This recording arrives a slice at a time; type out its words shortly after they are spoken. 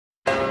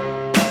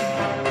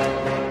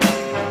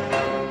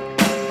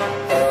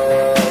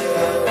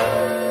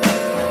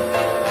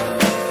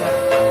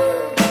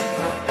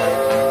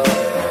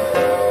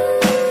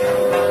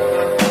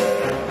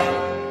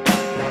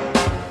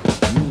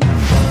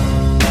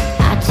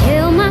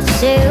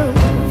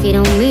we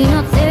don't mean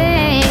a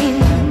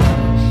thing.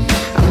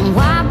 And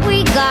what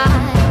we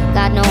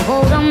got no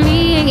hold on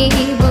me.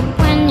 But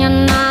when you're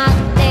not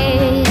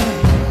there,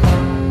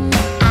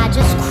 I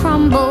just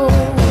crumble.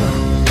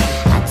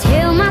 I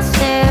tell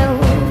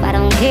myself I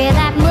don't care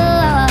that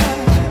much,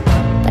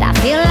 but I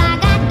feel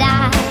like I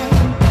die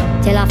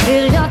till I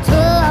feel your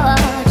touch.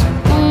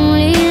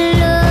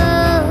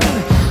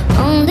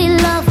 Only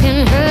love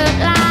can hurt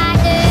like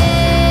this.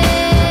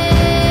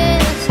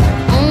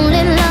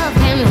 Only love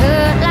can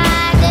hurt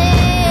like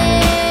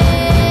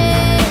this.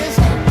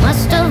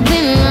 Must have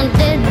been a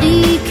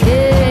deadly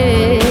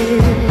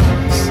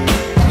kiss.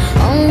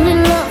 Only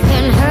love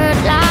can hurt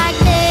like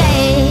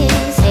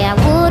this. Say I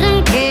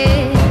wouldn't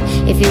care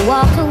if you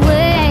walked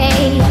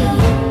away,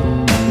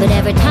 but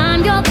every time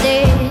you're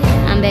there,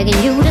 I'm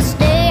begging you to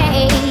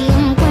stay.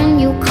 And when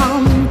you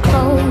come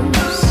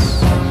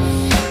close,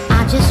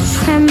 I just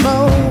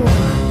tremble.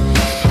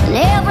 And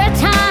every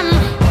time